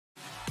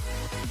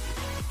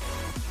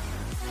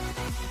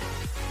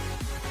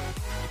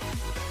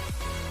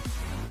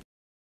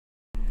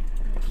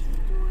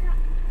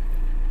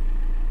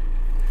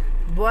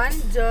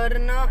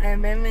Buongiorno e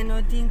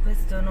benvenuti in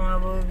questo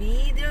nuovo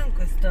video, in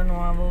questo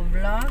nuovo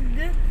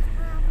vlog.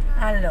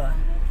 Allora,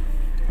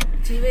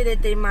 ci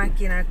vedete in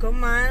macchina con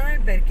Manuel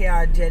perché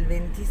oggi è il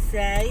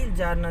 26, il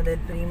giorno del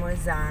primo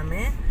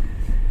esame.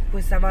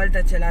 Questa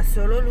volta ce l'ha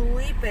solo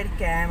lui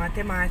perché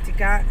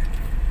matematica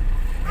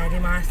è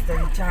rimasto,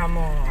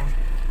 diciamo,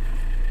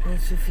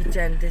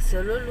 insufficiente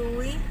solo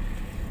lui,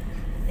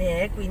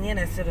 e quindi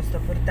adesso lo sto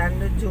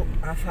portando giù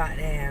a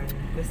fare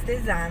questo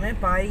esame.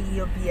 Poi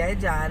io, Pia e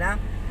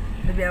Giara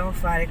dobbiamo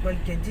fare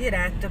qualche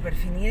giretto per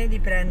finire di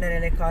prendere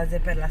le cose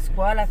per la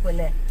scuola,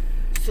 quelle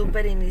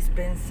super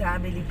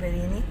indispensabili per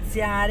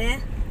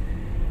iniziare,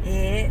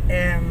 e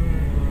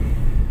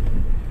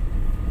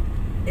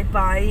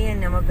poi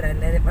andiamo a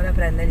vado a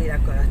prendergli la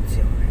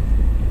colazione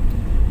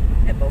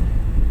e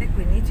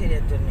quindi ci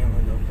riaggiorniamo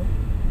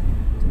dopo.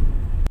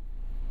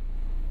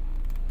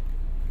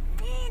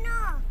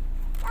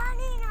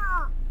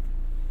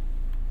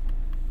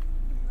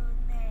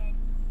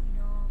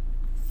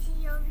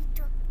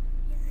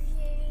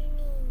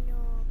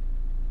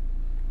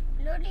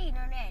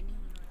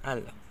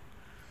 Allora,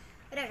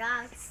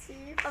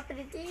 ragazzi, fa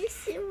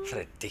freddissimo.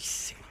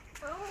 Freddissimo.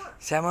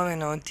 Siamo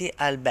venuti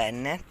al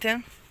Bennett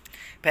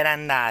per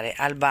andare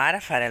al bar a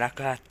fare la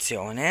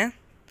colazione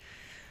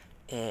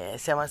e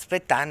stiamo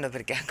aspettando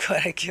perché è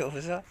ancora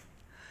chiuso.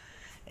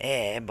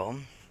 E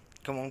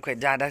comunque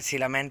Giada si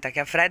lamenta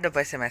che ha freddo,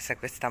 poi si è messa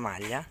questa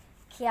maglia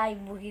Che ha i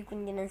buchi,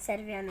 quindi non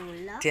serve a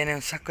nulla. tiene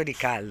un sacco di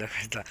caldo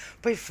questo.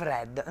 Poi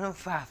freddo, non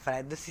fa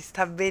freddo, si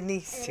sta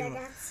benissimo.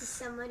 Ragazzi,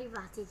 siamo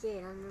arrivati che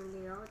erano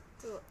le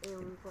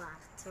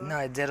 8:15. No,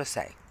 è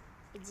 06.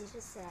 E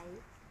 06.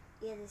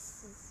 E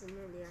adesso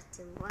sono le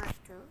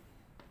 8:15.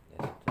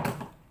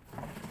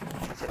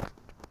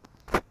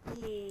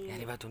 È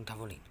arrivato un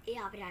tavolino E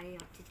apre alle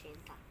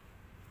 8:30.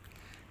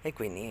 e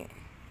quindi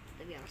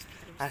Dobbiamo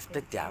aspettare.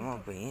 aspettiamo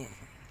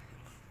qui.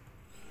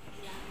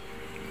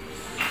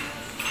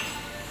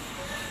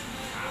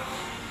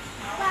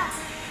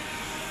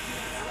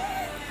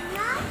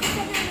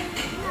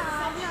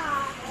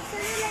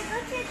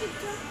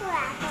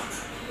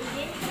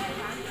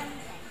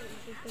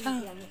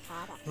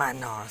 Ma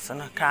no,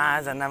 sono a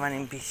casa, andavano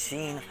in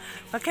piscina.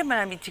 Ma che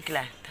bella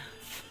bicicletta.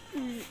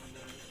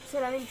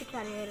 Solamente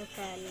cane le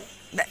rotelle.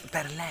 Beh,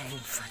 per lei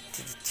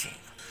infatti dicevo.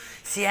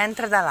 Si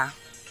entra da là.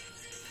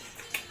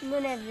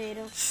 Non è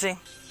vero. Sì,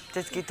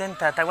 c'è scritto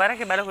entrata. Guarda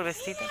che bello quel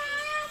vestito.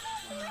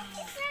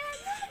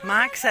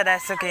 Max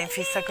adesso che è in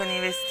fissa con i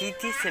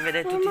vestiti, se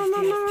vede tutti sti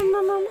vestiti.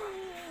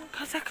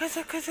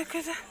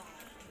 Cosa?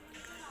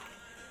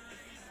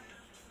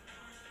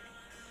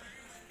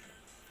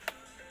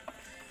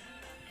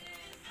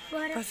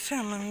 Guarda.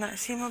 Possiamo andare?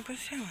 Sì, ma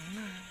possiamo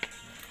andare.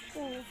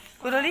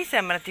 Quello lì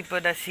sembra tipo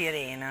da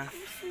sirena.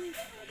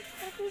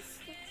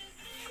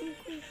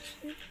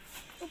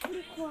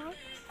 Oppure qua.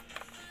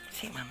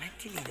 Sì, ma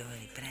mettili dove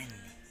li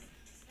prendi.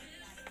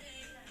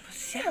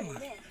 Possiamo?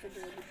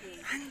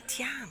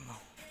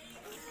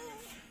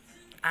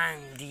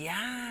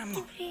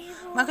 Andiamo.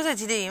 Ma cosa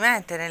ci devi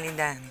mettere lì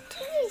dentro?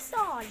 I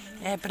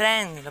soldi.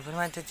 Prendilo per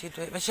metterci i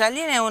tuoi. Ma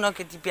scegliene uno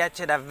che ti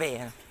piace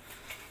davvero.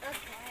 Ok.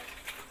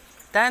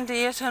 Tanto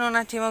io sono un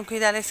attimo qui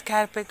dalle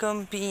scarpe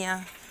con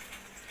Pia.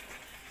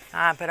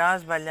 Ah, però ho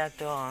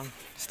sbagliato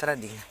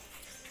stradina.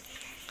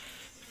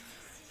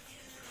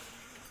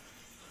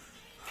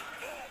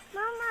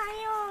 Mamma,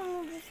 io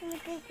non posso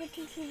mettere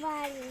questi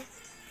stivali.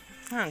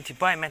 Non ti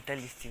puoi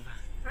mettere gli stivali.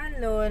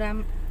 Allora,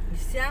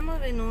 siamo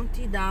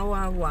venuti da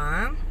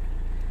Wawa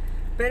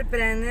per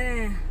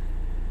prendere...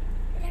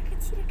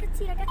 Ragazzi,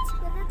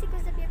 guardate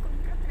cosa mi ha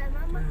comprato la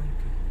mamma.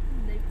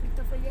 Un bel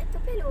portafoglietto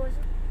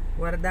peloso.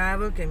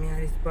 Guardavo che mi ha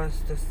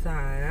risposto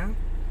Sara,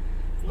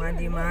 ma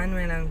di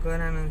Manuel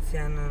ancora non si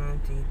hanno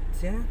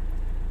notizie.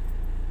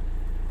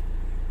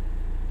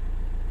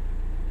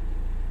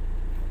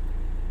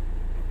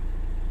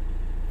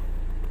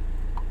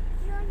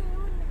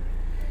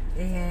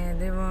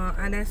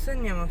 Adesso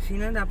andiamo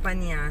fino da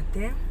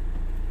Paniate,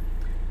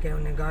 che è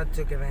un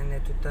negozio che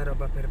vende tutta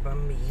roba per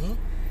bambini,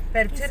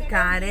 per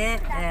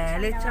cercare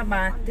le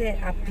ciabatte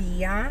a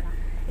Pia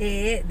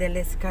e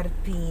delle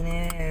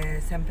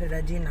scarpine sempre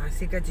da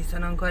ginnastica. Ci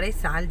sono ancora i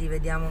saldi,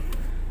 vediamo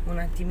un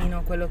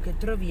attimino quello che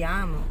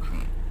troviamo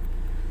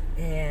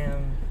e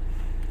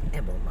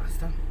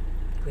basta.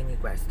 Quindi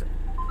questo.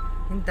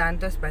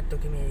 Intanto aspetto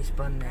che mi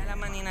risponda la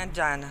manina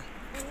Giana.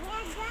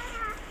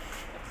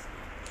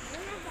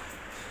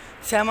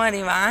 Siamo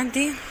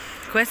arrivati.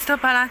 Questo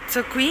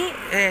palazzo qui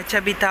ci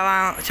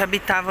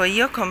abitavo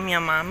io con mia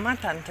mamma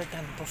tanto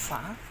tempo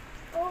fa,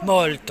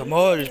 molto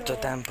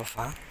tempo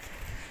fa,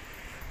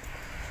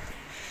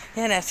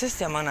 e adesso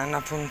stiamo andando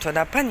appunto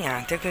da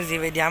Paniate, così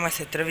vediamo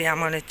se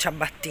troviamo le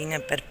ciabattine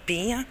per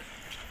Pia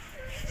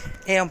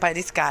e un paio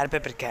di scarpe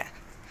perché...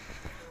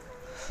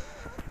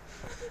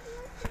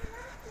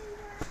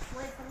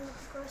 Vuoi fare una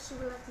piccola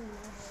scivolatina?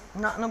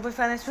 No, non puoi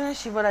fare nessuna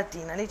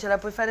scivolatina, lì ce la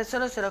puoi fare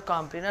solo se lo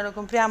compri, noi lo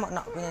compriamo,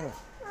 no, quindi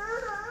no.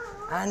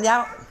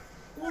 Andiamo.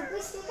 In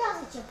questi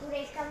casi c'è pure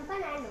il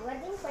campanello,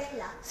 guarda in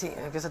quella. Sì,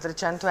 costa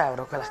 300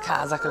 euro quella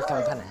casa col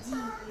campanello.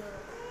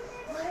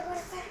 Guarda.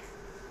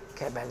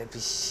 Che belle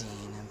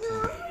piscine.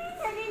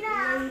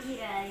 Non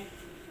direi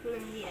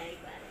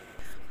guarda.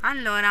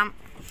 Allora,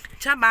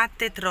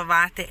 ciabatte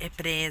trovate e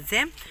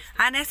prese.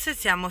 Adesso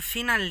siamo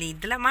fino al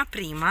Lidl, ma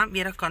prima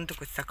vi racconto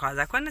questa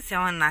cosa. Quando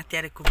siamo andati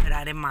a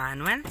recuperare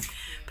Manuel,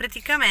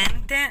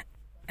 praticamente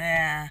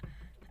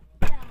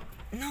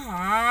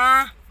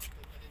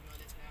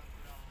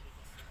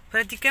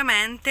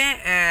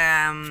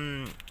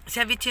si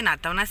è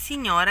avvicinata una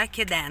signora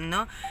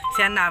chiedendo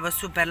se andavo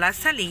su per la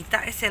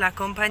salita e se la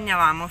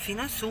accompagnavamo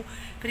fino su,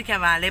 perché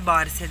aveva le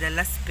borse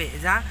della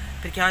spesa,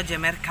 perché oggi è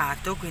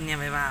mercato, quindi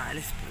aveva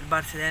le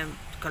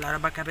borse con la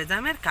roba che ha preso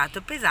al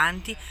mercato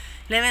pesanti.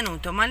 Le è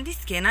venuto mal di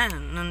schiena e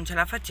non ce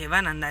la faceva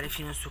ad andare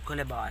fino su con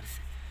le borse.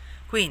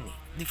 Quindi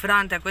di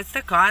fronte a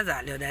questa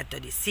cosa le ho detto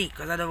di sì.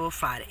 Cosa dovevo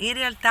fare? In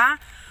realtà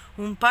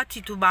un po'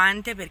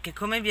 titubante, perché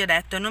come vi ho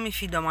detto non mi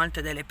fido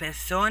molto delle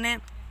persone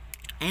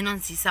e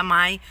non si sa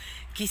mai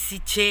chi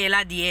si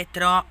cela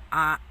dietro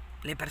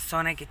alle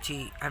persone che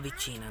ci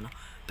avvicinano.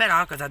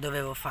 Però cosa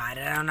dovevo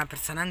fare? Era una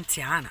persona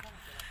anziana,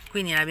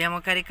 quindi l'abbiamo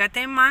caricata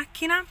in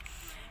macchina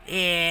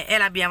e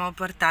l'abbiamo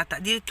portata.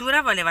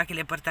 Addirittura voleva che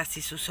le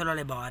portassi su solo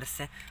le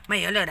borse, ma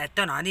io le ho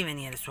detto no, di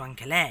venire su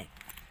anche lei.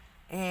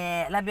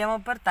 E l'abbiamo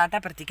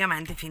portata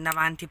praticamente fin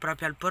davanti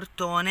proprio al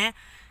portone.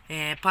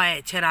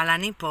 Poi c'era la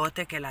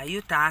nipote che l'ha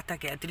aiutata,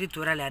 che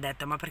addirittura le ha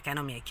detto ma perché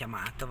non mi hai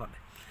chiamato,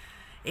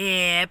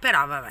 vabbè.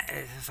 Però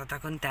vabbè, sono stata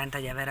contenta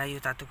di aver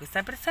aiutato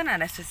questa persona.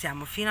 Adesso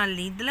siamo fino al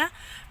Lidl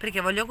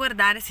perché voglio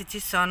guardare se ci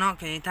sono,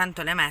 che ogni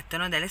tanto le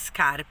mettono, delle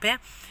scarpe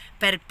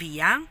per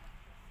Pia,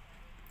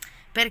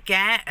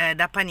 perché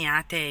da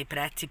Paniate i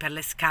prezzi per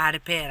le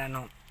scarpe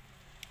erano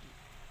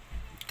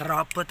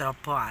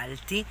troppo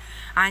alti,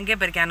 anche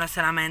perché hanno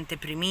solamente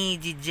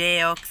Primigi,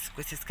 Geox,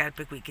 queste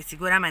scarpe qui che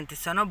sicuramente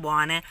sono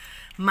buone,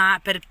 ma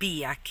per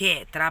Pia,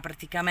 che tra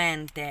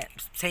praticamente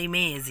 6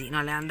 mesi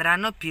non le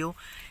andranno più,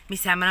 mi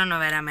sembrano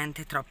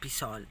veramente troppi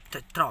soldi,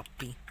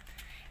 troppi.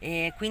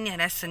 E quindi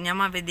adesso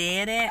andiamo a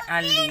vedere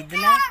al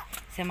Lidl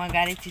se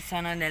magari ci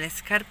sono delle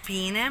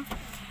scarpine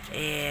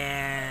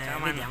e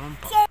vediamo un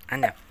po'.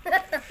 Andiamo.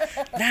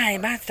 Dai,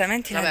 basta,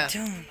 mettila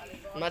giù.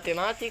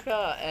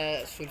 Matematica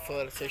è sul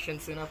forse,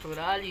 scienze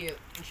naturali,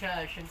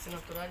 cioè scienze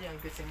naturali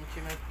anche se mi ci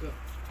metto,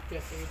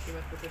 cioè se mi ci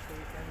metto questo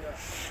weekend.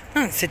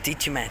 Non se ti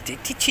ci metti,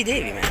 ti ci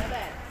devi mettere.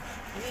 Vabbè,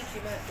 mi ci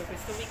metto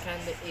questo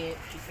weekend e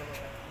ci siamo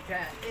messi,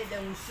 cioè, ed è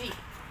un sì.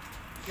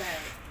 Cioè.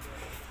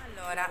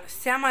 Allora,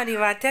 siamo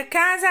arrivati a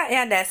casa e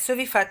adesso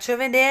vi faccio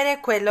vedere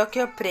quello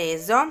che ho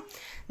preso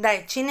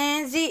dai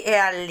cinesi e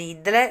al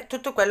Lidl,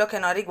 tutto quello che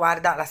non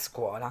riguarda la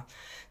scuola.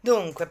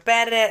 Dunque,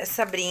 per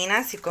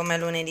Sabrina, siccome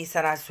lunedì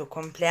sarà il suo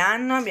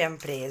compleanno, abbiamo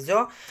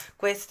preso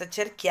questo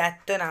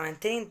cerchietto da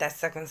mettere in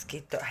testa con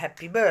scritto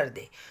Happy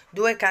Birthday,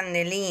 2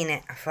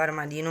 candeline a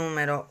forma di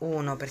numero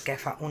 1 perché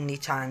fa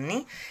 11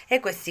 anni e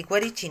questi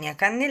cuoricini a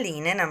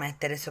candeline da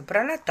mettere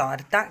sopra la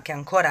torta, che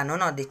ancora non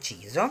ho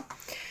deciso,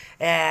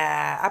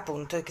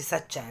 appunto, che si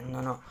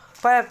accendono.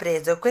 Poi ho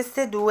preso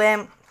queste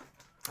 2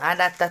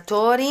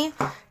 adattatori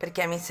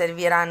perché mi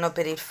serviranno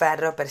per il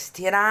ferro per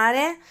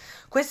stirare.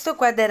 Questo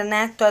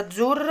quadernetto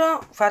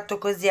azzurro fatto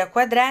così a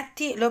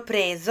quadretti l'ho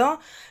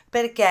preso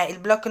perché il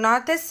block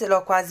notice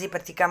l'ho quasi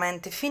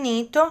praticamente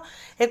finito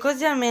e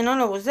così almeno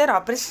lo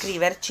userò per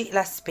scriverci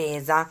la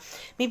spesa.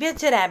 Mi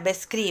piacerebbe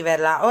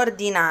scriverla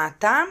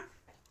ordinata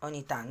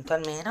ogni tanto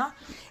almeno,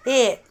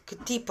 e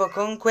tipo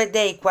con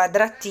dei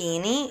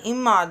quadratini, in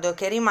modo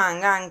che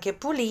rimanga anche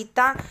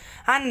pulita,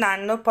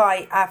 andando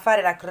poi a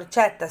fare la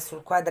crocetta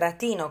sul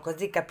quadratino,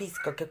 così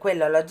capisco che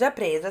quello l'ho già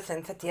preso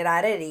senza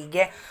tirare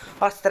righe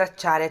o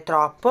stracciare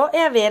troppo, e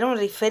avere un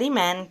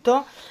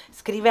riferimento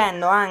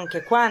scrivendo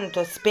anche quanto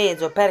ho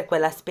speso per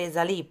quella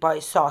spesa lì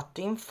poi sotto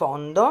in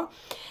fondo,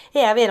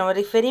 e avere un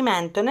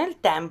riferimento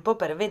nel tempo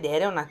per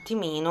vedere un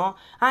attimino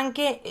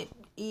anche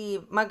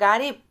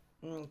magari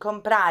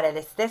comprare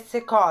le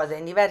stesse cose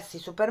in diversi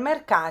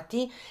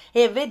supermercati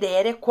e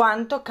vedere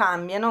quanto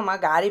cambiano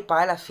magari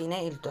poi alla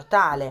fine il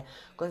totale,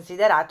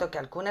 considerato che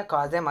alcune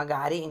cose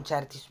magari in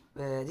certi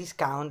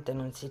discount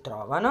non si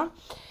trovano.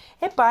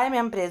 E poi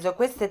abbiamo preso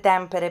queste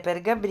tempere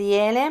per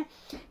Gabriele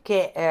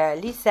che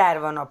gli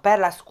servono per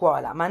la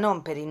scuola ma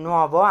non per il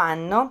nuovo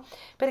anno,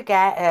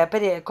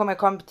 perché come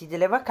compiti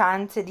delle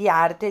vacanze di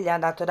arte gli ha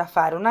dato da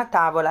fare una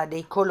tavola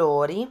dei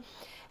colori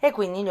e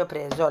quindi gli ho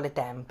preso le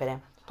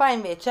tempere. Poi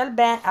invece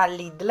al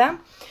Lidl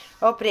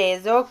ho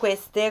preso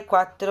queste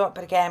 4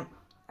 perché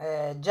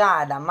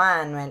Giada,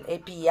 Manuel e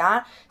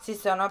Pia si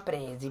sono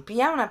presi.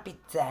 Pia una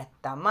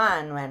pizzetta,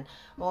 Manuel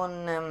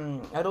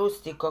un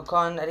rustico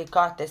con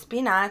ricotta e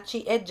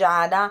spinaci e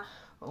Giada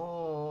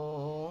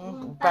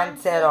un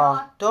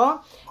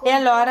panzerotto. E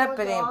allora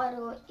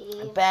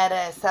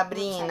per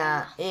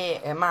Sabrina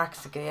e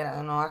Max, che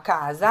erano a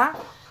casa,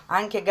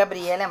 anche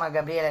Gabriele, ma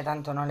Gabriele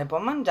tanto non le può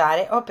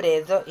mangiare, ho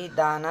preso i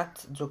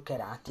donut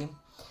zuccherati.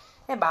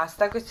 E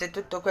basta, questo è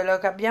tutto quello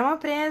che abbiamo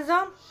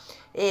preso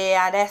e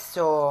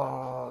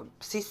adesso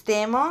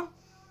sistemo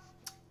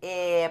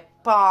e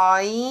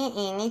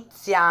poi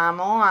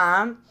iniziamo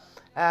a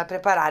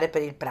preparare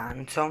per il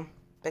pranzo,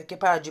 perché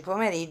poi oggi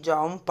pomeriggio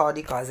ho un po'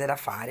 di cose da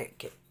fare,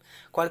 che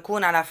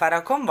qualcuna la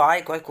farò con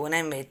voi, qualcuna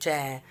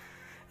invece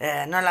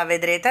non la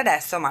vedrete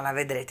adesso, ma la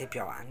vedrete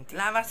più avanti.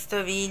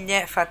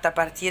 Lavastoviglie fatta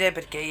partire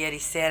perché ieri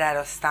sera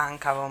ero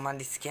stanca, avevo mal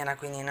di schiena,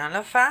 quindi non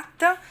l'ho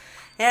fatto,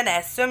 e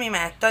adesso mi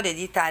metto ad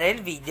editare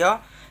il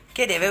video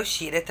che deve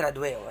uscire tra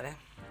 2 ore.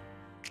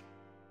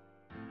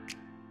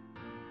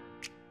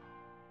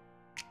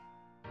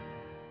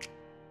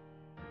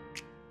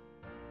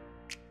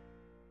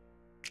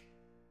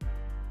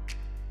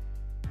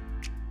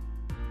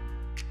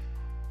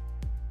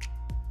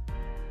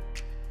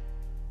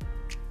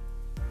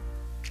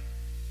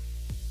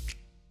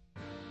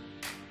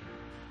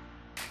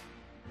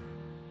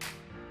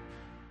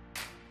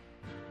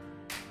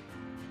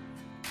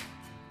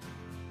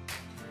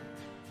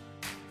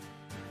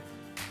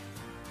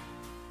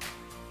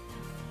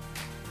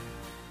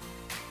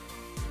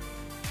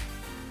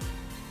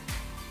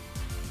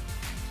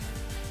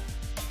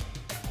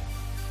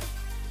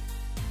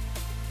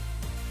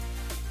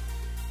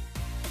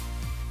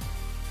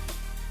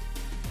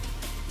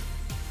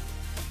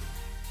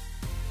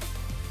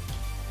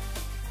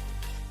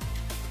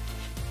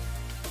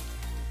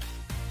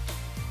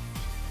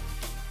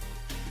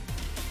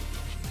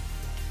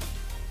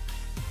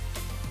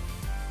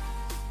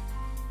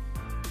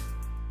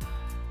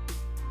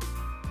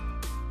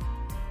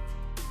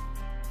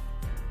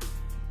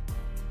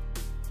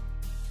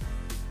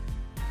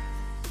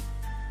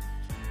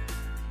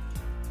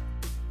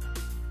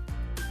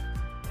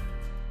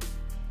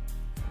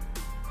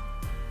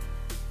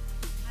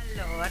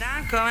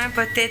 Allora, come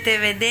potete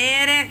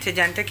vedere, c'è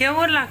gente che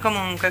urla.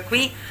 Comunque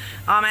qui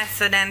ho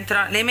messo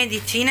dentro le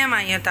medicine, mi ha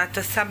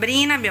aiutato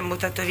Sabrina, abbiamo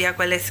buttato via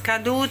quelle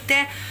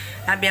scadute,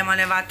 abbiamo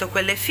levato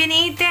quelle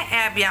finite e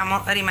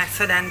abbiamo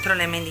rimesso dentro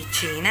le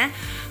medicine.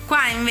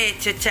 Qua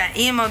invece c'è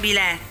il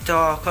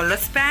mobiletto con lo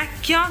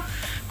specchio.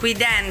 Qui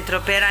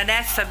dentro per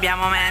adesso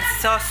abbiamo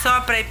messo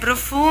sopra i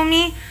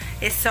profumi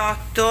e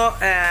sotto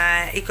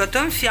i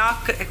cotton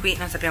fioc, e qui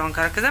non sappiamo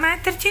ancora cosa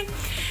metterci.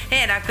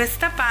 E da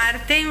questa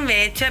parte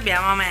invece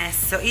abbiamo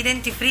messo i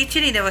dentifrici,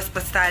 li devo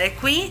spostare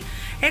qui,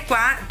 e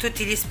qua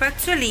tutti gli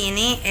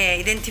spazzolini e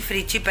i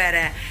dentifrici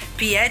per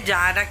Pia e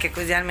Giada, che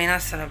così almeno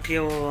sono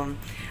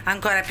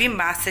ancora più in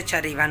basso e ci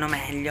arrivano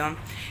meglio.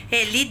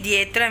 E lì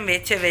dietro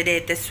invece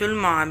vedete sul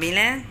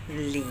mobile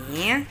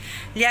lì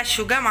gli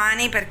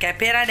asciugamani, perché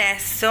per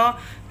adesso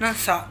non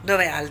so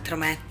dove altro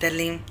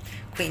metterli.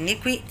 Quindi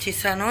qui ci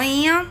sono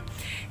io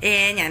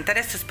e niente,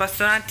 adesso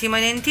sposto un attimo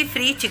i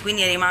dentifrici,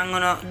 quindi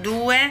rimangono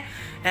 2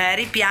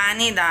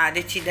 ripiani da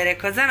decidere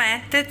cosa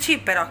metterci,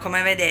 però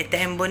come vedete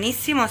è in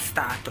buonissimo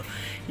stato,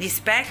 gli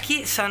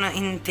specchi sono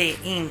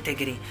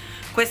integri,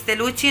 queste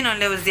luci non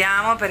le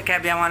usiamo perché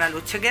abbiamo la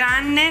luce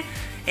grande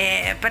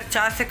e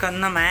perciò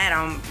secondo me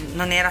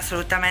non era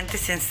assolutamente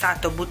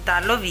sensato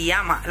buttarlo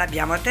via, ma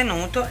l'abbiamo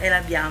tenuto e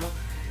l'abbiamo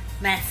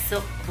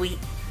messo qui,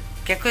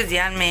 che così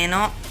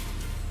almeno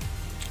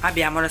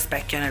abbiamo lo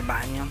specchio nel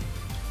bagno.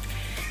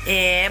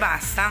 E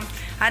basta.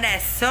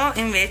 Adesso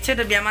invece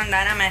dobbiamo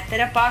andare a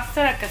mettere a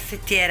posto la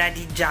cassettiera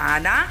di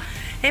Giada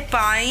e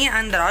poi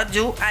andrò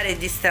giù a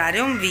registrare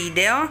un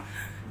video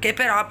che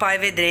però poi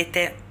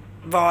vedrete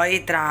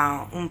voi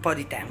tra un po'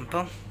 di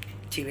tempo.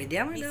 Ci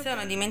vediamo. Mi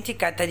sono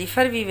dimenticata di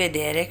farvi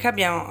vedere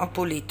che ho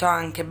pulito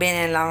anche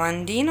bene il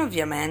lavandino,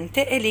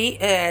 ovviamente, e lì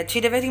ci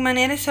deve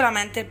rimanere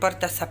solamente il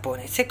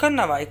portasapone.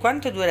 Secondo voi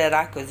quanto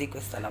durerà così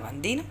questo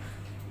lavandino?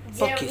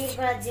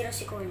 0,0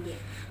 secondi.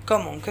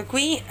 Comunque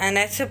qui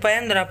adesso poi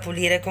andrò a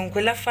pulire con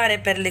quell'affare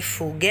per le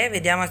fughe,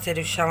 vediamo se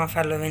riusciamo a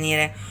farlo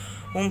venire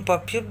un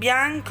po' più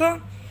bianco.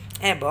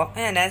 E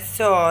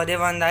adesso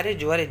devo andare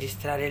giù a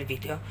registrare il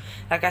video.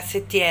 La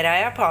cassettiera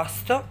è a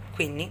posto,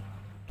 quindi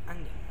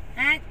andiamo.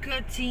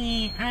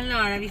 Eccoci,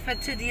 allora vi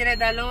faccio dire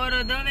da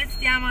loro dove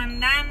stiamo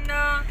andando.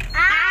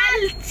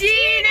 Al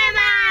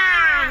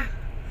cinema!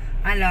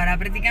 Allora,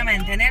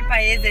 praticamente nel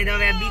paese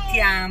dove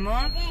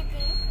abitiamo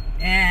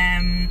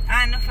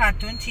hanno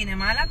fatto un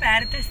cinema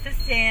all'aperto e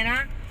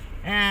stasera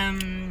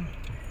come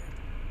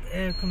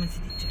si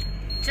dice?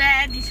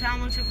 C'è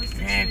questo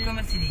cinema.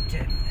 Come si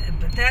dice?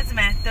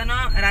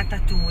 Trasmettono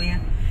Ratatouille.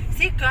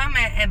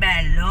 Siccome è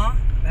bello,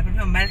 è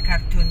proprio un bel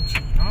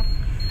cartoncino,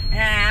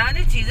 ho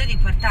deciso di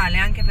portarle,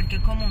 anche perché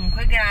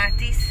comunque è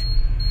gratis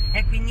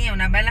e quindi è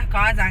una bella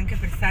cosa anche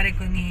per stare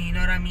con i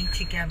loro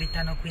amici che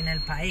abitano qui nel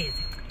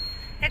paese.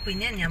 E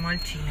quindi andiamo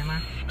al cinema.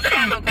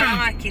 Siamo con la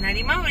macchina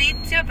di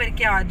Maurizio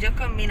perché oggi ho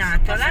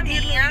combinato la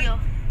mia. Io?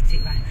 Sì,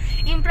 vai.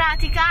 In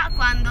pratica,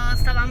 quando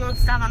stavano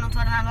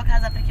tornando a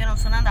casa perché io non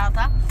sono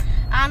andata,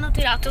 hanno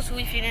tirato giù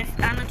i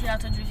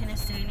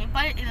finestrini.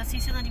 Poi si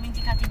sono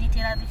dimenticati di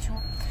tirare giù.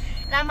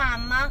 La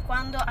mamma,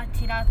 quando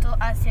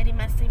si è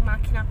rimessa in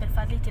macchina per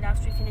farli tirare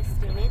sui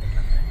finestrini,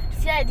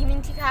 si è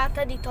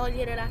dimenticata di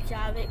togliere la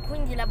chiave,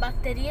 quindi la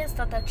batteria è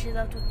stata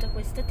accesa tutto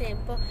questo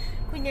tempo,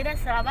 quindi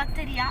adesso la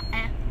batteria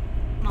è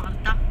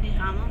morta,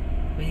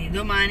 diciamo. Quindi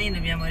domani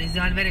dobbiamo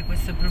risolvere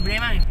questo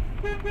problema.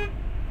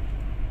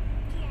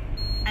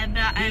 È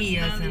È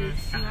Io sono bravissimo.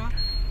 stata.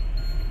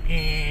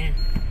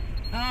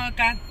 Oh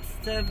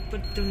cazzo.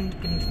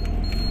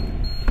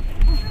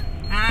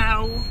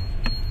 Au.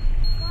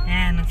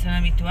 Non sono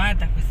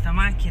abituata a questa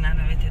macchina,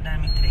 dovete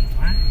darmi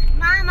tregua,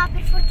 Mamma,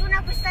 per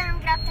fortuna questa non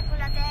gratta con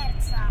la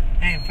terza.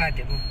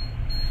 Infatti.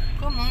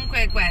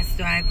 Comunque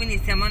questo è, quindi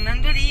stiamo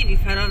andando lì, vi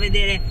farò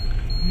vedere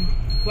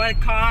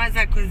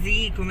qualcosa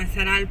così, come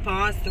sarà il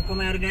posto,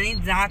 come è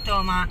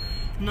organizzato, ma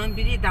non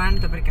più di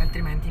tanto perché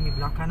altrimenti mi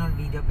bloccano il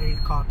video per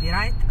il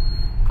copyright.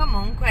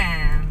 Comunque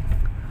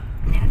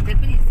niente,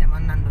 quindi stiamo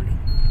andando lì.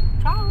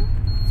 Ciao!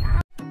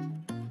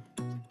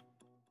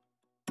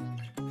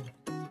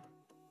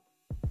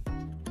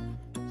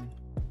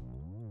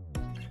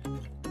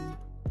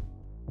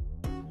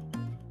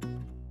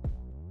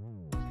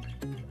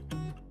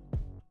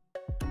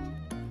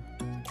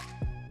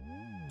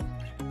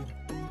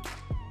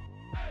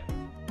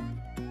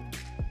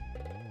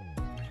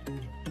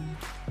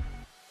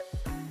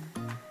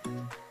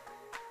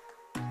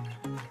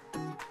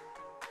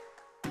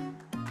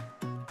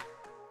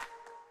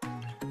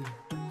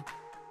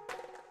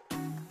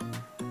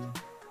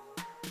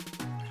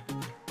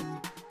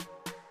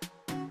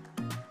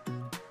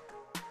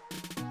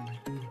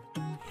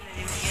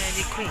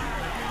 Di qui.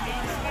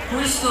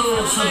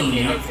 Questo sono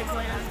io.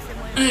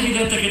 È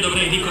evidente che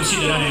dovrei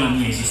riconsiderare la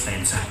mia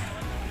esistenza.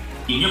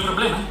 Il mio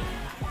problema?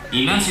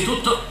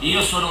 Innanzitutto,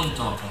 io sono un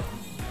topo.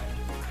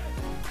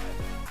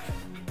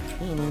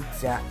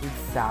 Inizia il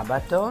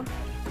sabato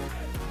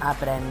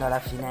aprendo la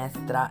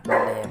finestra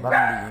delle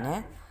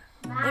bambine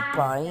e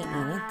poi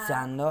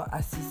iniziando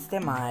a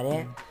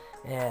sistemare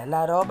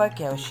la roba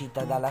che è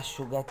uscita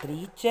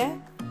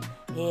dall'asciugatrice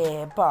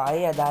e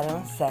poi a dare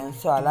un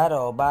senso alla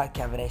roba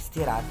che avrei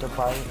stirato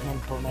poi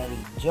nel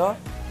pomeriggio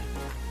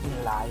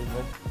in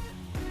live.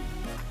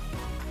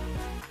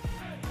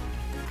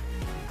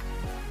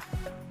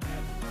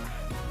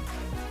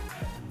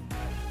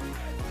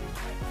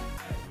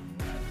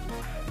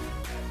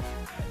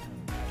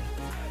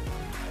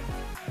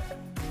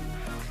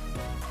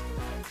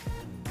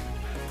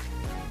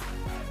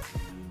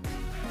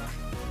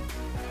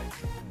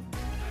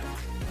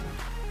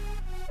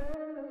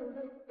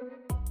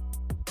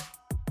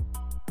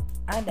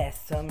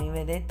 Adesso mi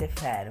vedete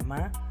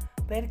ferma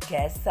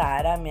perché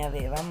Sara mi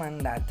aveva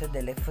mandato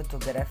delle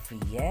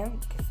fotografie,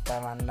 che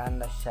stava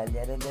andando a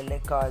scegliere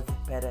delle cose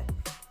per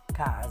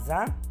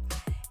casa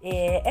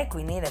e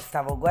quindi le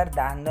stavo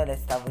guardando e le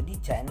stavo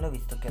dicendo,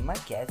 visto che mi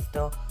ha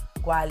chiesto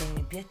quali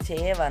mi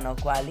piacevano,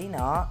 quali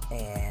no,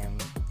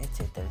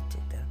 eccetera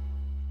eccetera.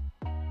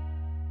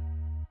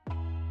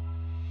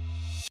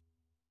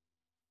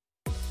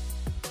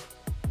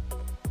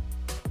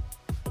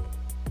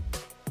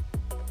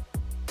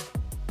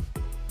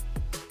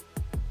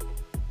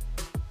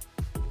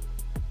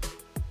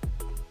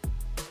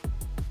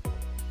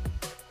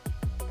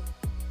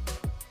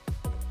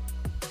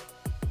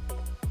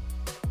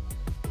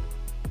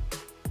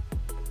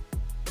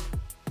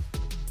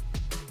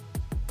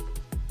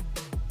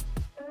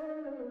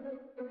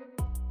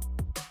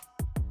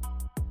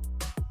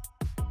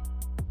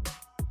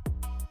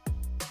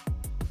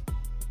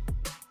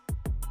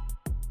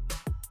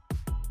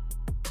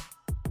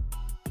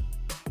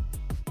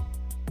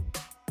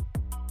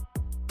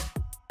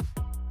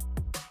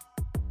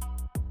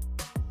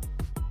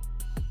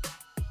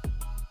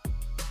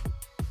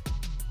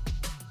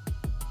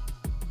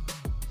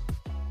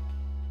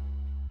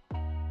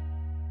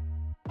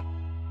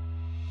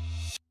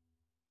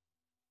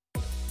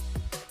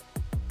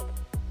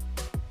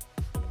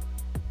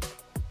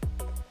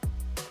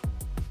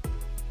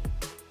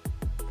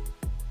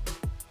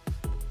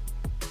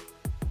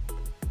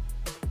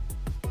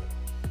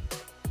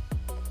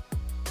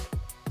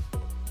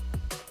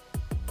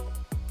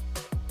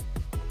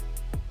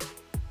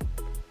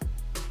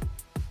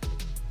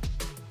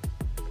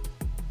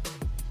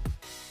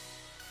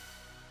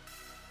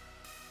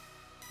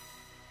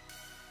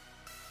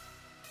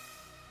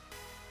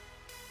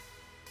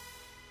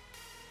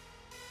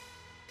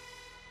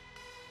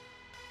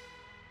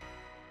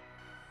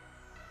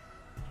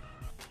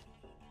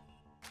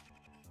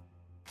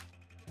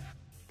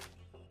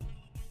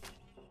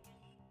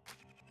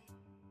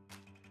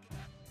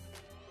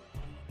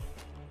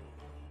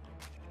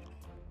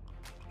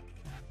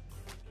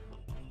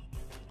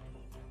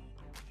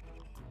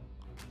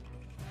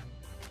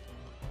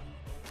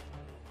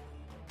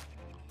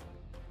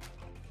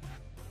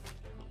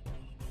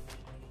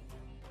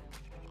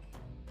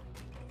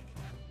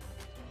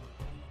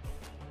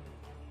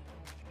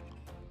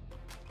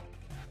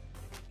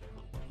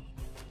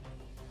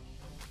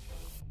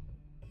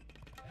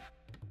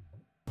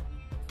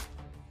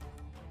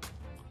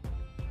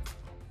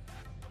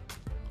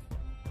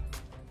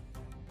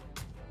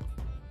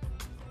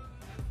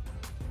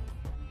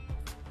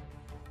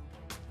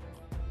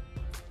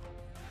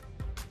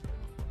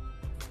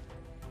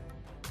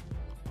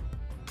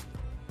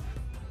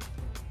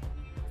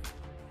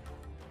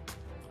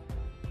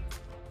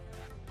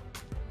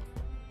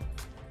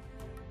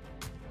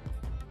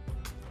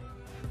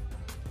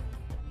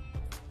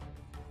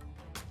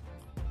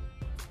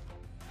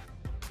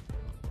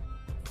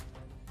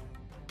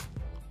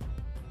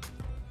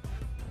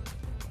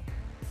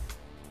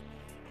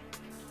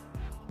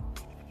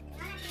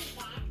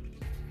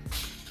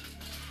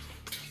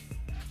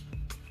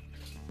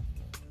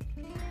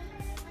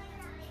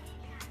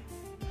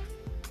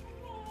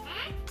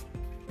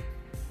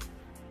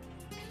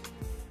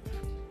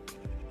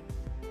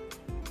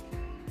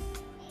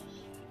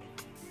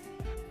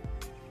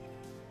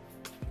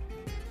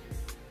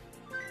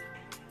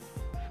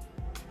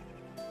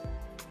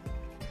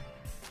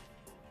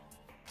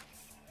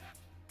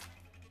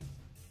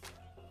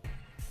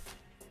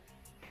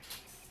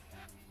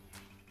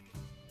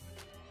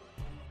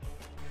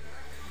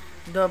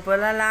 Dopo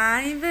la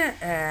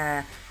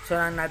live sono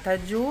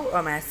andata giù,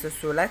 ho messo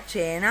su la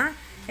cena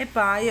e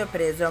poi ho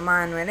preso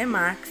Manuel e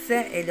Max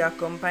e li ho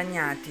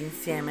accompagnati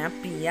insieme a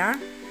Pia,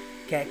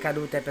 che è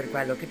caduta per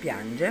quello che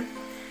piange,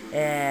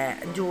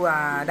 giù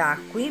ad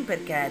Acqui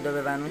perché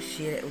dovevano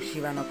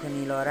uscivano con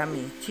i loro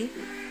amici.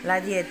 Là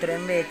dietro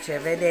invece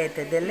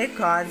vedete delle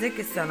cose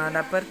che sono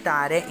da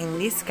portare in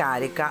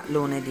discarica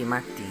lunedì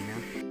mattina.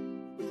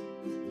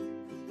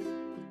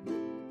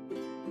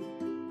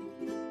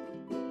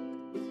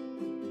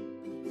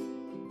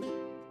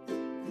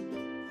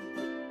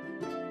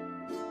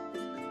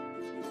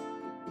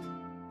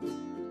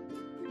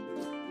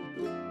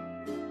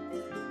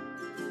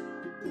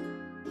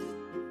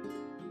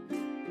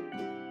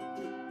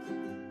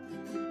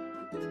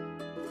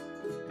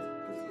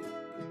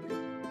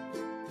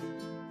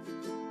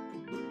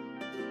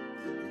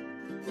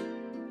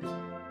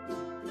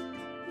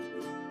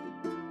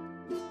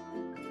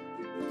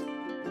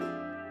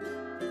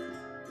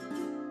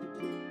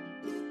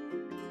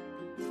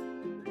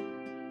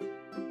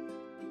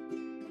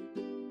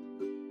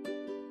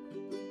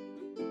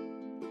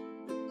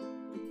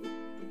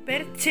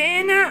 Per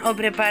cena ho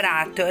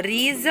preparato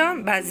riso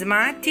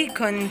basmati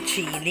con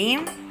chili.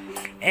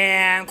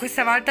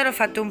 Questa volta l'ho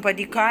fatto un po'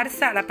 di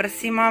corsa, la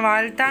prossima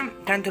volta,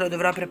 tanto lo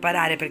dovrò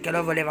preparare perché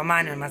lo volevo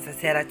Manuel, ma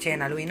stasera a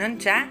cena lui non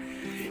c'è,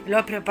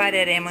 lo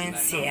prepareremo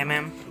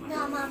insieme.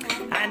 No, mamma,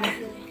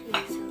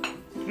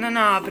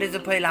 No, ho preso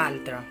poi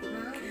l'altro.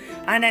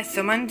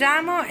 Adesso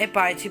mangiamo e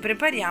poi ci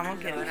prepariamo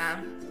per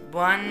ora.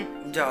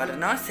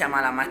 Buongiorno, siamo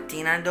alla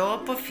mattina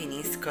dopo,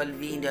 finisco il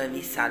video e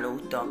vi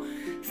saluto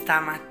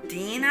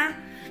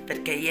stamattina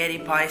perché ieri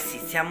poi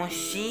siamo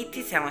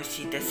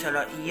uscite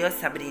solo io,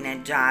 Sabrina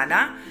e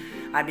Giada.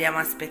 Abbiamo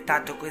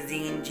aspettato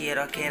così in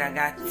giro che i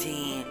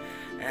ragazzi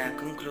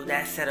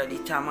concludessero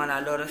diciamo la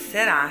loro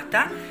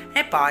serata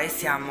e poi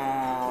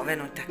siamo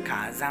venuti a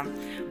casa.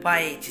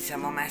 Poi ci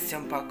siamo messi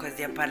un po'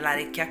 così a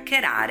parlare e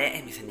chiacchierare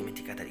e mi sono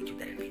dimenticata di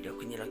chiudere il video,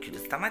 quindi lo chiudo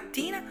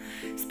stamattina.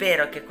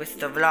 Spero che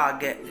questo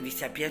vlog vi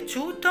sia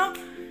piaciuto,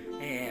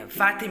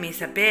 fatemi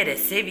sapere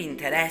se vi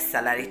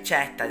interessa la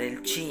ricetta del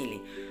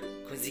chili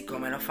così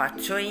come lo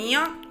faccio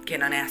io, che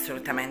non è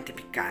assolutamente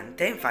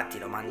piccante, infatti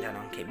lo mangiano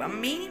anche i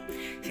bambini,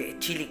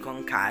 chili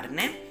con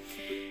carne.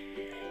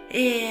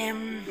 E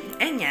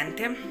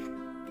niente,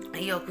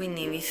 io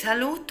quindi vi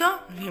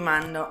saluto, vi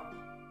mando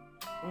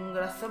un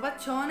grosso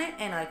bacione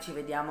e noi ci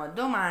vediamo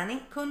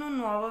domani con un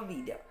nuovo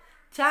video.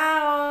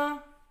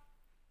 Ciao!